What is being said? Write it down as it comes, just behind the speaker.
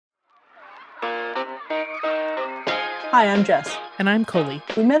Hi, I'm Jess. And I'm Coley.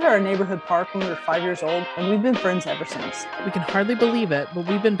 We met at our neighborhood park when we were 5 years old, and we've been friends ever since. We can hardly believe it, but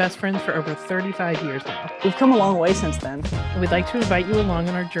we've been best friends for over 35 years now. We've come a long way since then. And we'd like to invite you along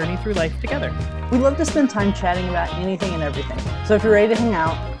on our journey through life together. We love to spend time chatting about anything and everything. So if you're ready to hang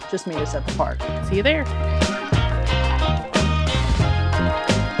out, just meet us at the park. See you there.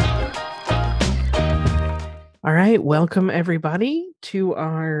 All right, welcome everybody to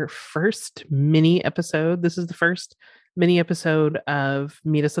our first mini episode. This is the first mini episode of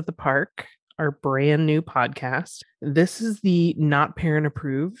Meet Us at the Park, our brand new podcast. This is the not parent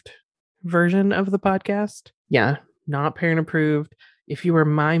approved version of the podcast. Yeah, not parent approved. If you were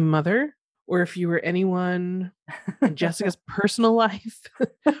my mother, or if you were anyone in Jessica's personal life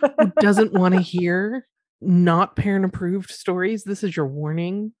who doesn't want to hear not parent approved stories, this is your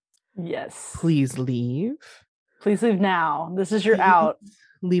warning. Yes. Please leave. Please leave now. This is your out.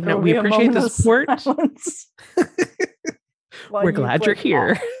 Leave now. We appreciate the support. We're glad you're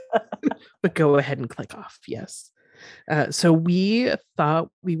here. But go ahead and click off. Yes. So we thought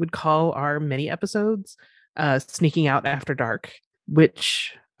we would call our mini episodes Sneaking Out After Dark,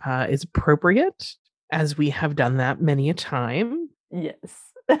 which is appropriate as we have done that many a time. Yes.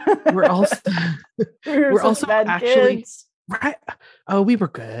 We're also actually kids. Right. Oh, we were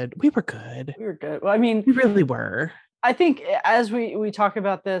good. We were good. Well, I mean, we really were. I think as we talk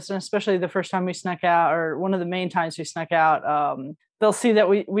about this, and especially the first time we snuck out, or one of the main times we snuck out, they'll see that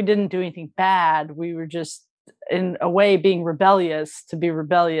we didn't do anything bad. We were just, in a way, being rebellious to be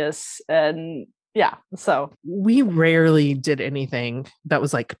rebellious. And yeah, so we rarely did anything that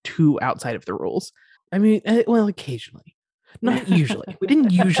was like too outside of the rules. I mean, well, occasionally, not usually. We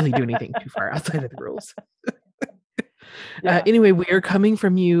didn't usually do anything too far outside of the rules. Yeah. Anyway, we are coming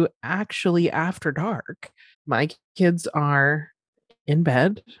from you actually after dark. My kids are in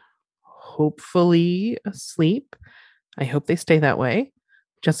bed, hopefully asleep. I hope they stay that way.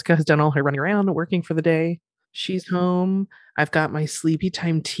 Jessica has done all her running around, working for the day. She's home. I've got my sleepy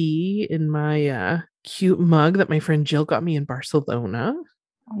time tea in my cute mug that my friend Jill got me in Barcelona.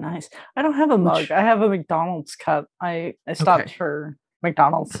 Oh, nice. I don't have a mug. I have a McDonald's cup. I stopped for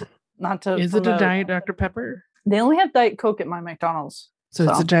McDonald's. Not to Is promote. It a Diet Dr. Pepper? They only have Diet Coke at my McDonald's. So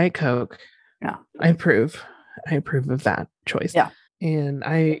it's a Diet Coke. Yeah. I approve of that choice. Yeah. And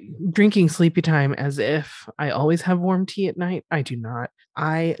drinking sleepy time as if I always have warm tea at night. I do not.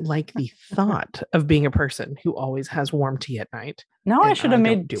 I like the thought of being a person who always has warm tea at night. No, I should have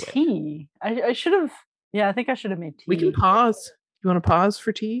made tea. I should have. Yeah, I think I should have made tea. We can pause. You want to pause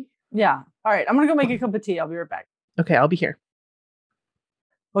for tea? Yeah. All right. I'm going to go make a cup of tea. I'll be right back. Okay. I'll be here.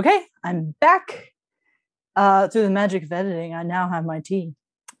 Okay. I'm back. Through the magic of editing, I now have my tea.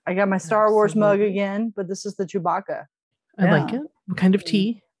 I got my Star Wars mug again, but this is the Chewbacca. I like it. What kind of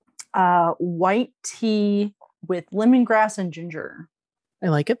tea? White tea with lemongrass and ginger. I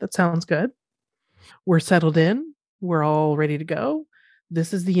like it. That sounds good. We're settled in. We're all ready to go.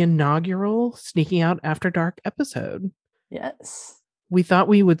 This is the inaugural Sneaking Out After Dark episode. Yes. We thought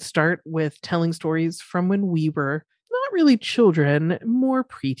we would start with telling stories from when we were not really children, more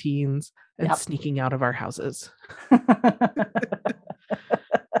preteens, and sneaking out of our houses.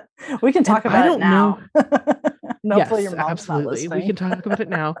 We can talk about it now. Yes, your mom's absolutely. We can talk about it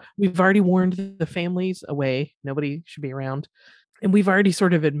now. We've already warned the families away. Nobody should be around. And we've already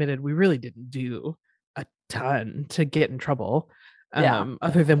sort of admitted we really didn't do a ton to get in trouble.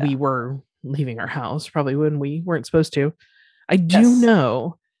 Other than we were leaving our house, probably when we weren't supposed to. I do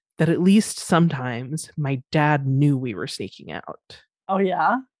know that at least sometimes my dad knew we were sneaking out. Oh,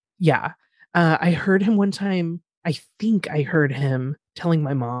 yeah? Yeah. I heard him one time. I think I heard him telling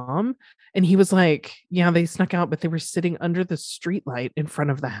my mom, and he was like, yeah, they snuck out, but they were sitting under the streetlight in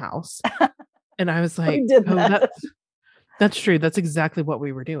front of the house. And I was like, that's true. That's exactly what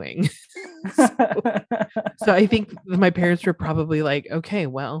we were doing. So I think my parents were probably like, okay,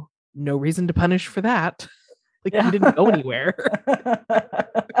 well, no reason to punish for that. Like, we didn't go anywhere.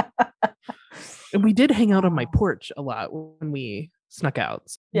 And we did hang out on my porch a lot when we snuck out.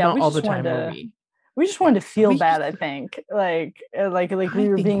 Yeah, not all the time. We just wanted to feel bad, I think. Like we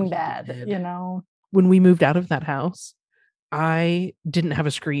were being bad, you know? When we moved out of that house, I didn't have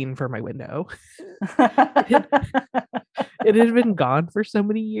a screen for my window. It had been gone for so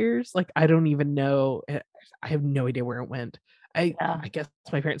many years. Like, I don't even know. I have no idea where it went. I guess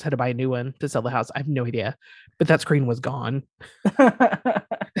my parents had to buy a new one to sell the house. I have no idea. But that screen was gone.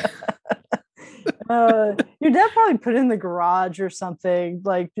 Your dad probably put it in the garage or something.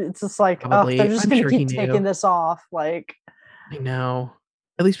 Like, it's just like, they're just going to keep taking this off. Like, I know.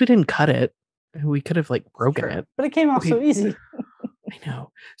 At least we didn't cut it. We could have like broken it. But it came off so easy. I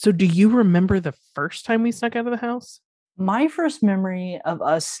know. So do you remember the first time we snuck out of the house? My first memory of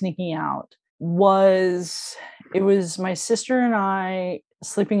us sneaking out was it was my sister and I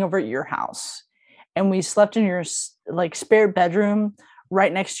sleeping over at your house, and we slept in your like spare bedroom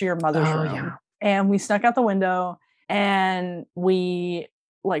right next to your mother's Oh room. yeah. And we snuck out the window, and we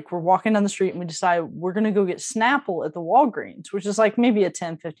like we're walking down the street, and we decide we're going to go get Snapple at the Walgreens, which is like maybe a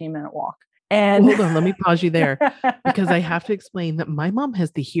 10-15 minute walk. Well, And hold on, let me pause you there because I have to explain that my mom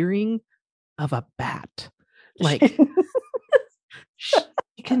has the hearing of a bat. Like she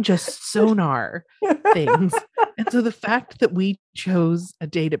can just sonar things. And so the fact that we chose a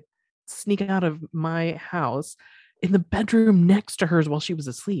day to sneak out of my house in the bedroom next to hers while she was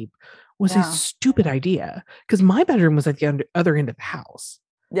asleep was a stupid idea because my bedroom was at the other end of the house.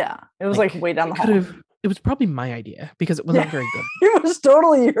 Yeah, it was like way down the hall. It was probably my idea because it wasn't very good. It was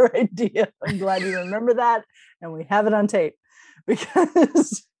totally your idea. I'm glad you remember that, and we have it on tape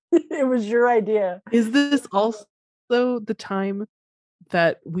because it was your idea. Is this also the time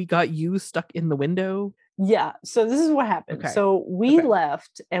that we got you stuck in the window? Yeah. So this is what happened. Okay. So we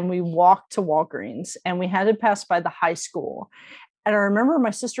left and we walked to Walgreens, and we had to pass by the high school. And I remember my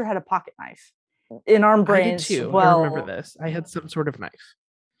sister had a pocket knife in our brains. I did too. Well, I remember this. I had some sort of knife.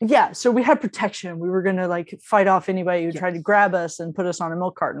 Yeah. So we had protection. We were going to like fight off anybody who tried to grab us and put us on a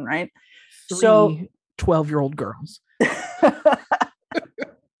milk carton, right? So 12-year-old girls.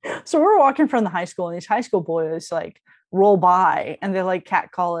 So we're walking from the high school, and these high school boys like roll by, and they like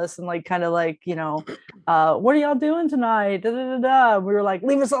catcall us and like kind of like, what are y'all doing tonight? Da, da, da, da. We were like,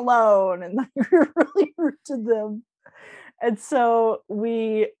 leave us alone. And like, we were really rude to them. And so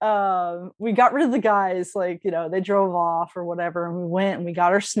we got rid of the guys, like, they drove off or whatever, and we went and we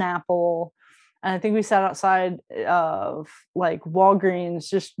got our Snapple. And I think we sat outside of like Walgreens,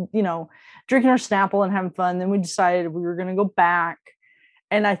 just, drinking our Snapple and having fun. Then we decided we were going to go back.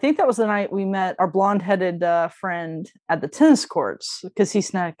 And I think that was the night we met our blonde-headed friend at the tennis courts, because he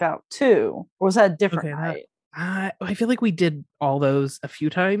snuck out too. Or was that a different night? I feel like we did all those a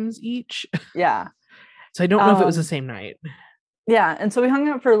few times each. Yeah. So I don't know if it was the same night. Yeah. And so we hung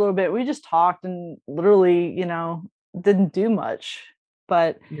out for a little bit. We just talked and literally, didn't do much.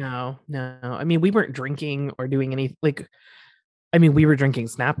 But no. I mean, we weren't drinking or doing any we were drinking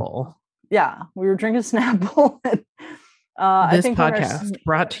Snapple. Yeah, we were drinking Snapple. And, this podcast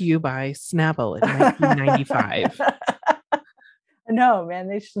brought to you by Snapple in 1995. No, man,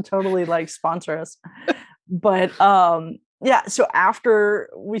 they should totally like sponsor us. But yeah, so after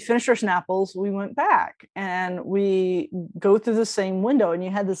we finished our Snapples, we went back and we go through the same window, and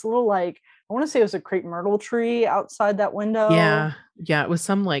you had this little, like, I want to say it was a crepe myrtle tree outside that window. Yeah, it was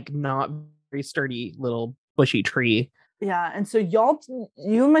some like not very sturdy little bushy tree. Yeah, and so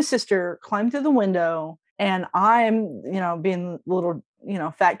you and my sister climbed through the window, and I'm, being a little,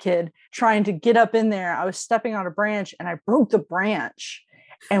 fat kid trying to get up in there. I was stepping on a branch and I broke the branch,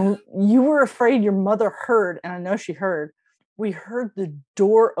 and you were afraid your mother heard, and I know she heard. We heard the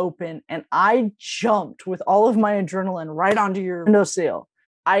door open, and I jumped with all of my adrenaline right onto your windowsill.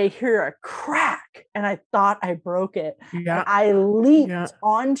 I hear a crack, and I thought I broke it. Yeah. And I leaped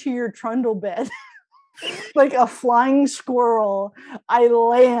onto your trundle bed. Like a flying squirrel. I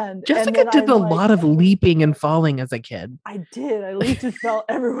land. Jessica did a lot of leaping and falling as a kid. I did. I leaped and fell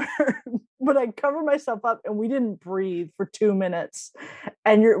everywhere. But I covered myself up, and we didn't breathe for 2 minutes.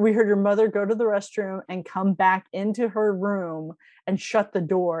 And we heard your mother go to the restroom and come back into her room and shut the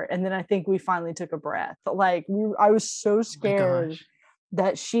door. And then I think we finally took a breath. Like, I was so scared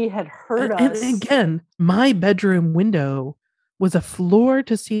that she had heard us. And again, my bedroom window was a floor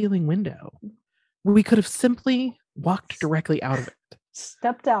to ceiling window. We could have simply walked directly out of it.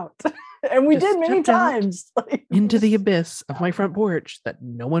 Stepped out. And we did many times. Into the abyss of my front porch that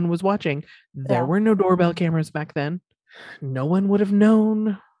no one was watching. There were no doorbell cameras back then. No one would have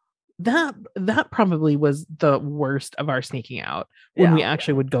known. That probably was the worst of our sneaking out when we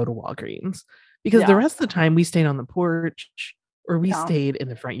actually would go to Walgreens. Because the rest of the time we stayed on the porch, or we stayed in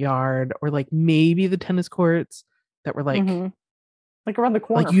the front yard, or like maybe the tennis courts that were like... Mm-hmm. Like around the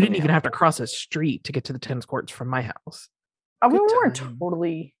corner. Like you didn't even have to cross a street to get to the tennis courts from my house. We weren't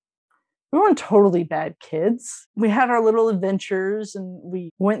totally bad kids. We had our little adventures, and we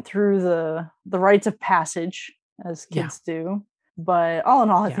went through the rites of passage as kids do. But all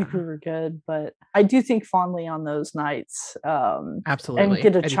in all, I think we were good. But I do think fondly on those nights. Absolutely. And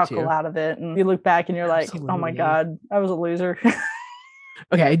get a chuckle out of it. And you look back and you're like, oh my God, I was a loser.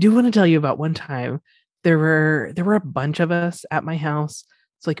 Okay, I do want to tell you about one time. There were a bunch of us at my house.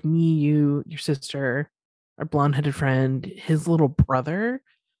 It's like me, you, your sister, our blonde-headed friend, his little brother,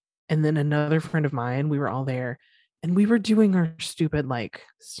 and then another friend of mine. We were all there, and we were doing our stupid, like,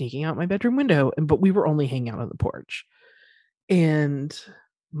 sneaking out my bedroom window, but we were only hanging out on the porch. And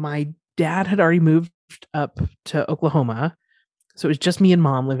my dad had already moved up to Oklahoma. So it was just me and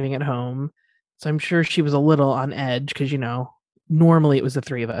mom living at home. So I'm sure she was a little on edge because, normally it was the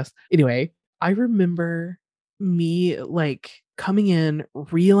three of us. Anyway, I remember me like coming in,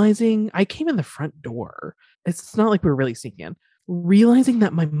 realizing I came in the front door. It's not like we were really sneaking in, realizing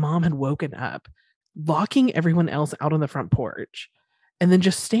that my mom had woken up, locking everyone else out on the front porch, and then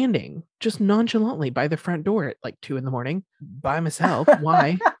just standing just nonchalantly by the front door at like 2 a.m. by myself.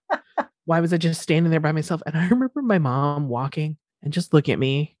 Why? Why was I just standing there by myself? And I remember my mom walking and just looking at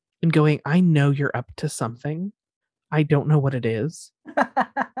me and going, I know you're up to something. I don't know what it is,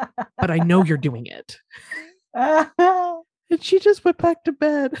 but I know you're doing it. And she just went back to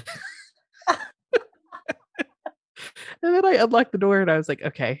bed. And then I unlocked the door and I was like,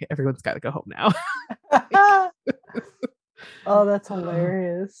 okay, everyone's got to go home now. Oh, that's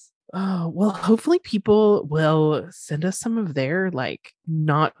hilarious. Oh, well, hopefully people will send us some of their like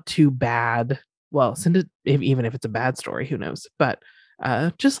not too bad. Well, send it even if it's a bad story, who knows? But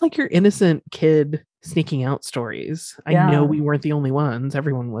just like your innocent kid sneaking out stories. Yeah. I know we weren't the only ones.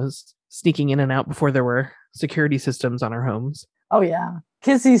 Everyone was sneaking in and out before there were security systems on our homes. Oh, yeah.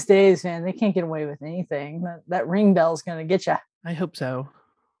 Kids these days, man, they can't get away with anything. That ring bell's going to get you. I hope so.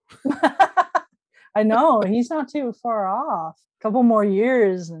 I know. He's not too far off. A couple more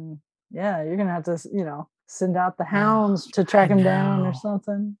years and yeah, you're going to have to, send out the hounds to track him down or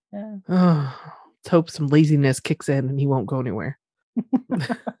something. Yeah. Oh, let's hope some laziness kicks in and he won't go anywhere.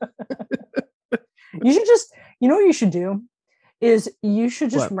 You should just, what you should do is you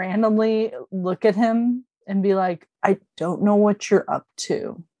should just randomly look at him and be like, I don't know what you're up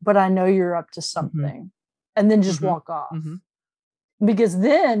to, but I know you're up to something. Mm-hmm. And then just walk off. Mm-hmm. Because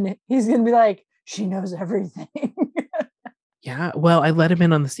then he's going to be like, she knows everything. Yeah. Well, I let him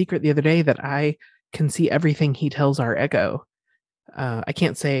in on the secret the other day that I can see everything he tells our Echo. I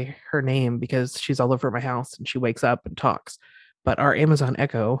can't say her name because she's all over my house and she wakes up and talks. But our Amazon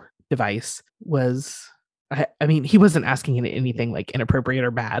Echo device was, I mean, he wasn't asking it anything like inappropriate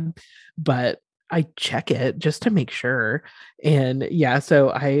or bad, but I check it just to make sure. And yeah,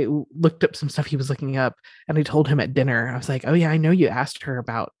 so I looked up some stuff he was looking up and I told him at dinner, I was like, oh yeah, I know you asked her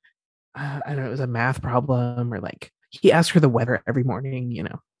about, I don't know, it was a math problem or like, he asked her the weather every morning,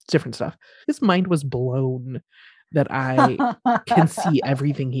 different stuff. His mind was blown that I can see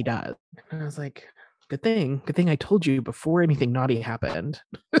everything he does. And I was like, good thing I told you before anything naughty happened.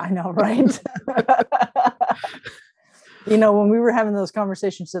 I know, right? When we were having those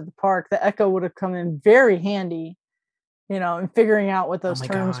conversations at the park, the Echo would have come in very handy, in figuring out what those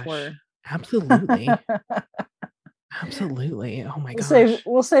terms were. Absolutely. Absolutely. Oh my gosh.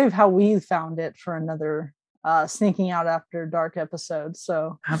 We'll save how we found it for another sneaking out after dark episode.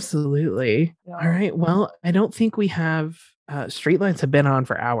 So absolutely. All right. Well, I don't think we have streetlights have been on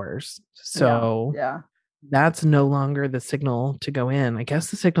for hours. So yeah. That's no longer the signal to go in. I guess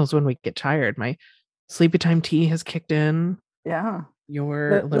the signal's when we get tired. My sleepy time tea has kicked in. Yeah.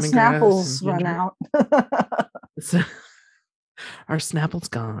 Your the Snapples run out. Our Snapple's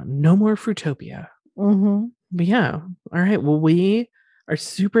gone. No more Fruitopia. Mm-hmm. But yeah. All right. Well, we are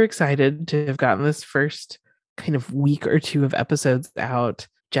super excited to have gotten this first kind of week or two of episodes out.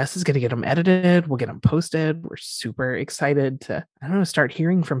 Jess is going to get them edited. We'll get them posted. We're super excited to, start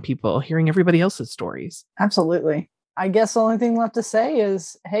hearing from people, hearing everybody else's stories. Absolutely. I guess the only thing left to say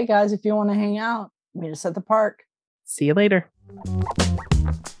is, hey guys, if you want to hang out, meet us at the park. See you later.